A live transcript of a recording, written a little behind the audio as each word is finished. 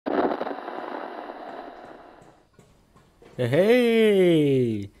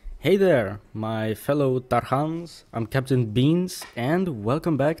Hey! Hey there, my fellow Tarhans. I'm Captain Beans, and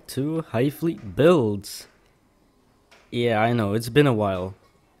welcome back to HighFleet Builds. Yeah, I know, it's been a while.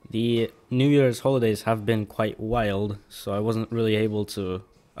 The New Year's holidays have been quite wild, so I wasn't really able to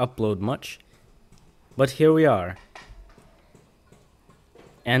upload much. But here we are.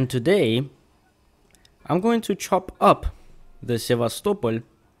 And today, I'm going to chop up the Sevastopol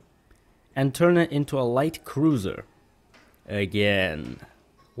and turn it into a light cruiser. Again.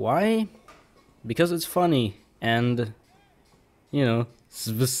 Why? Because it's funny and, you know,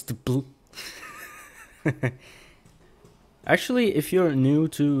 Sevastopol. Actually, if you're new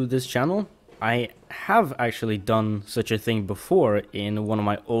to this channel, I have actually done such a thing before in one of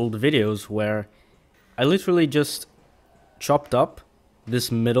my old videos where I literally just chopped up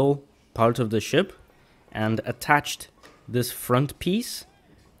this middle part of the ship and attached this front piece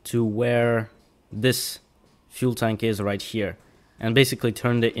to where this fuel tank is right here, and basically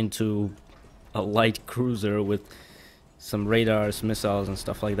turned it into a light cruiser with some radars, missiles and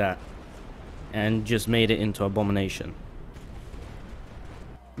stuff like that, and just made it into Abomination.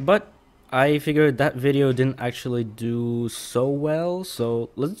 But I figured that video didn't actually do so well, so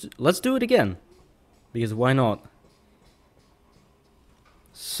let's do it again, because why not?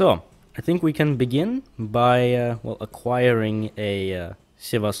 So I think we can begin by acquiring a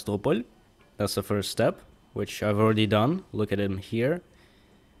Sevastopol. That's the first step, which I've already done. Look at him here.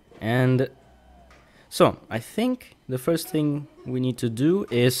 And so I think the first thing we need to do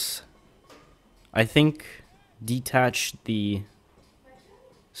is, I think, detach the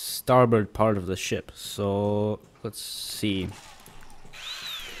starboard part of the ship. So let's see.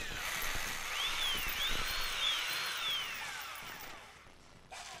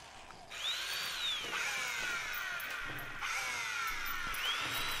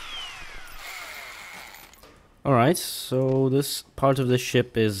 Alright, so this part of the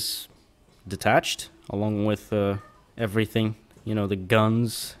ship is detached, along with everything, you know, the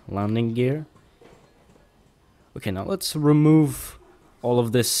guns, landing gear. Okay, now let's remove all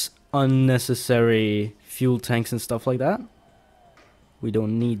of this unnecessary fuel tanks and stuff like that. We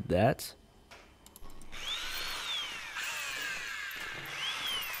don't need that.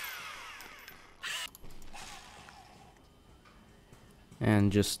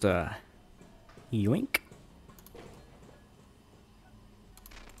 And just, yoink.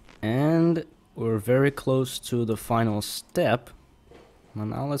 And we're very close to the final step. And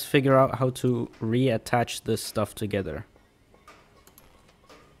now let's figure out how to reattach this stuff together.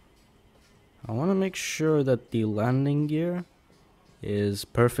 I want to make sure that the landing gear is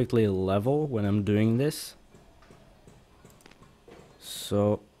perfectly level when I'm doing this.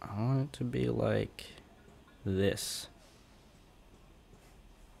 So I want it to be like this.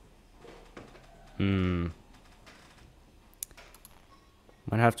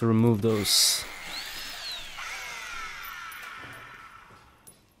 Might have to remove those.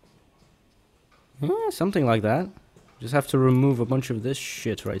 Yeah, something like that. Just have to remove a bunch of this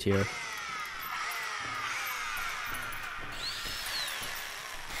shit right here.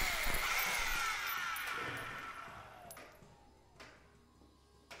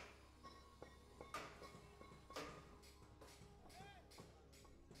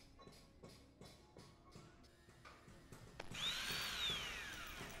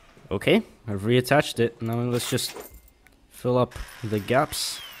 Okay, I've reattached it. Now let's just fill up the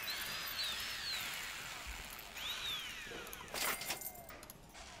gaps.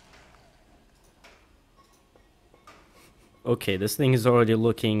 Okay, this thing is already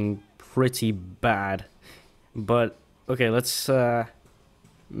looking pretty bad. But, okay, let's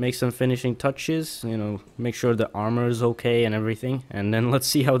make some finishing touches. You know, make sure the armor is okay and everything. And then let's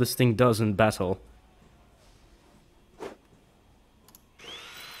see how this thing does in battle.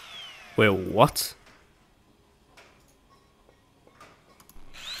 Wait, what?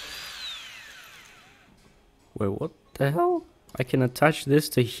 Wait, what the hell? I can attach this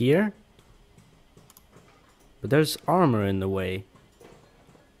to here? But there's armor in the way.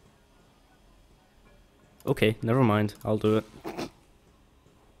 Okay, never mind. I'll do it.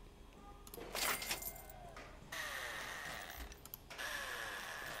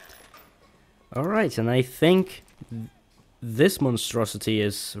 Alright, and I think this monstrosity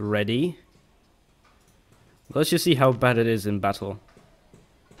is ready. Let's just see how bad it is in battle.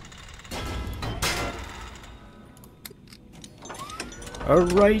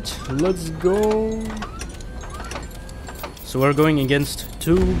 Alright, let's go. So we're going against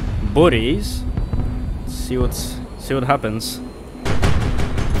two buddies. See what happens.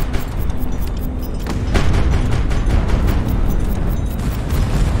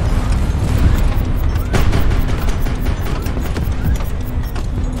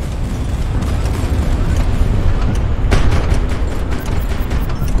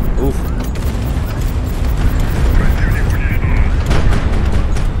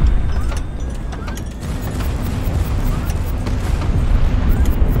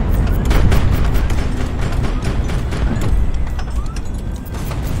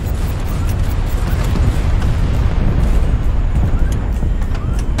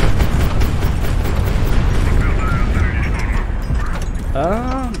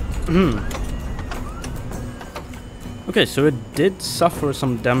 Okay, so it did suffer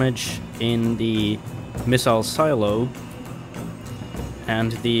some damage in the missile silo,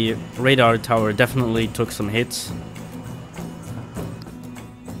 and the radar tower definitely took some hits.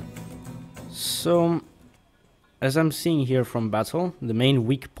 So, as I'm seeing here from battle, the main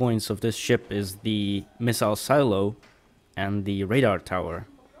weak points of this ship is the missile silo and the radar tower.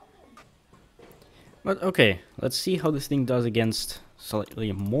 But okay, let's see how this thing does against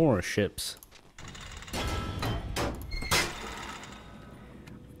slightly more ships.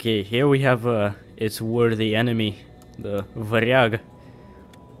 Okay, here we have its worthy enemy, the Varyag.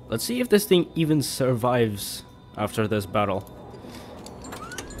 Let's see if this thing even survives after this battle.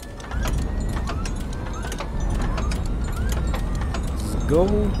 Let's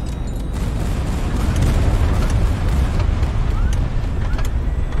go.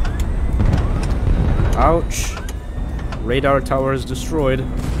 Ouch. Radar tower is destroyed.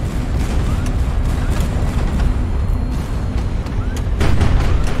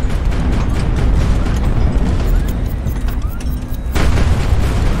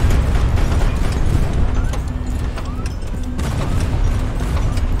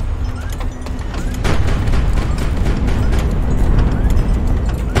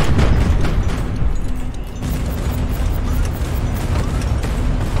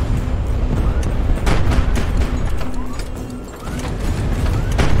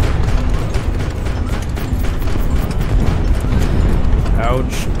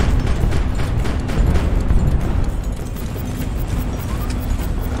 Ouch.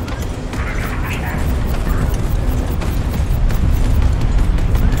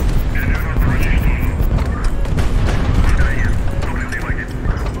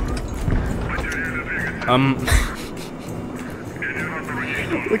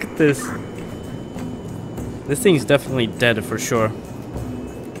 Look at this. This thing's definitely dead for sure.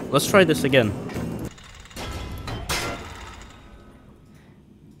 Let's try this again.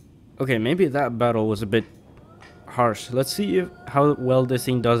 Okay, maybe that battle was a bit harsh. Let's see how well this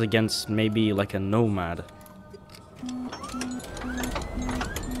thing does against maybe like a nomad.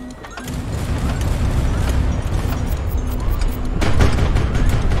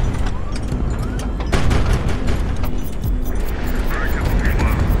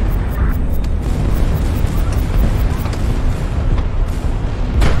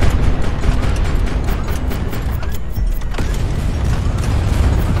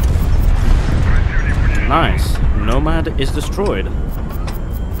 Nice. Nomad is destroyed.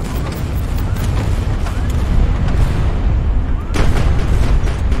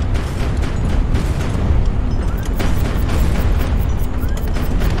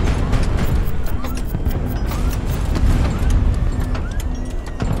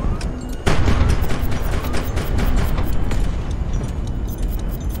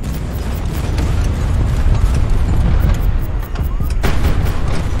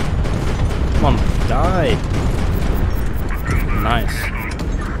 Come on, die. Nice.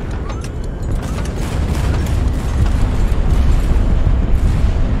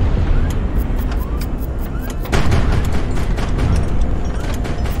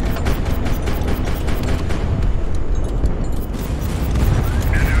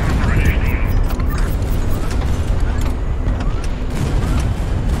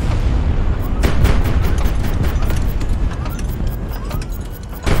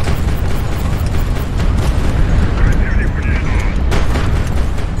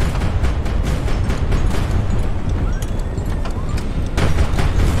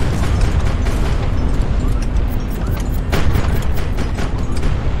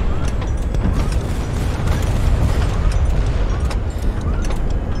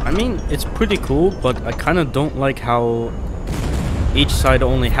 I mean, it's pretty cool, but I kind of don't like how each side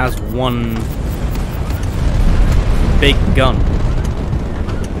only has one big gun.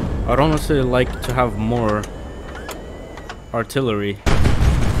 I'd honestly like to have more artillery.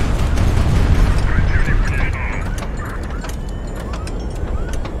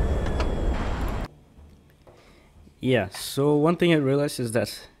 Yeah, so one thing I realized is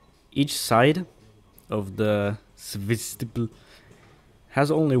that each side of the Sevastopol has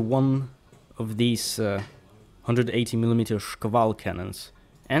only one of these 180mm Shkval cannons.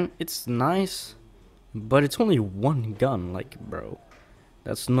 And it's nice, but it's only one gun, like, bro.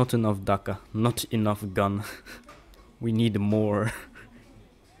 That's not enough Daka, not enough gun. We need more.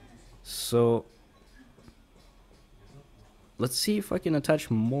 So, let's see if I can attach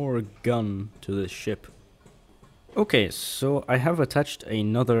more gun to this ship. Okay, so I have attached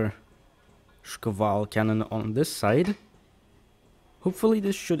another Shkval cannon on this side. Hopefully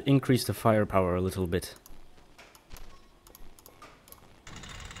this should increase the firepower a little bit.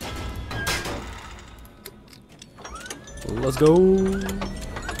 Let's go.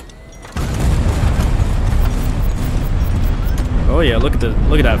 Oh yeah, look at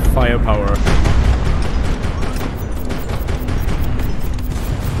that firepower.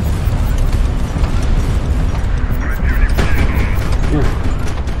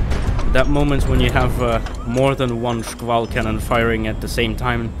 Ooh. That moment when you have more than one Shkval cannon firing at the same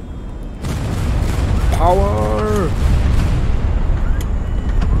time. Power!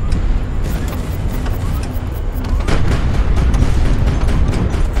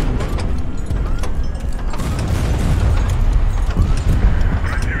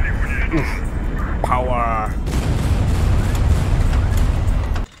 Power!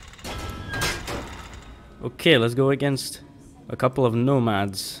 Okay, let's go against a couple of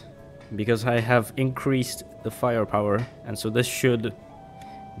nomads, because I have increased the firepower, and so this should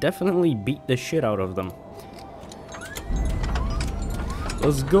definitely beat the shit out of them.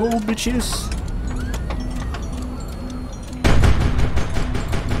 Let's go, bitches!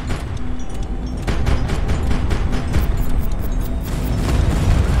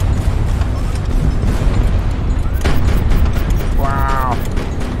 Wow!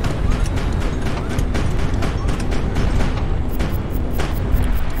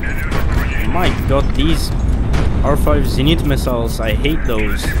 My god, these R5 Zenith missiles, I hate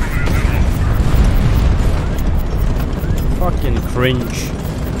those. Fucking cringe.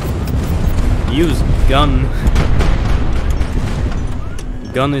 Use gun.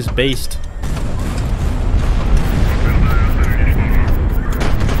 Gun is based.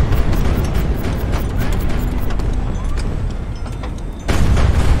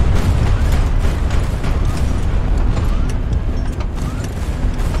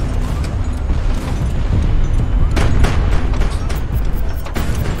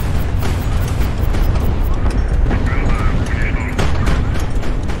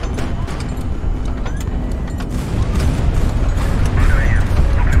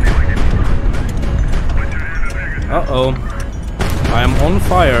 Uh-oh. I am on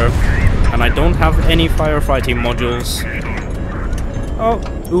fire, and I don't have any firefighting modules. Oh,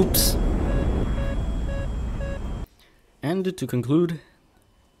 oops. And to conclude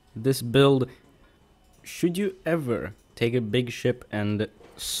this build, should you ever take a big ship and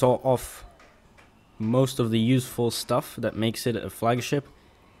saw off most of the useful stuff that makes it a flagship?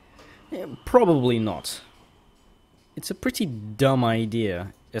 Probably not. It's a pretty dumb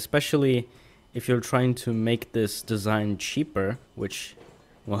idea, especially if you're trying to make this design cheaper, which,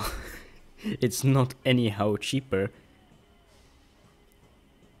 well, it's not anyhow cheaper.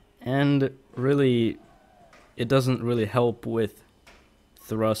 And really, it doesn't really help with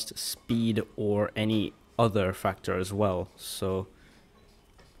thrust, speed, or any other factor as well. So,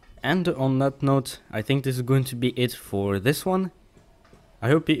 and on that note, I think this is going to be it for this one. I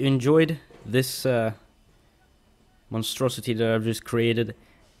hope you enjoyed this monstrosity that I've just created,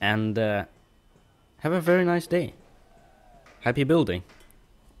 and have a very nice day. Happy building.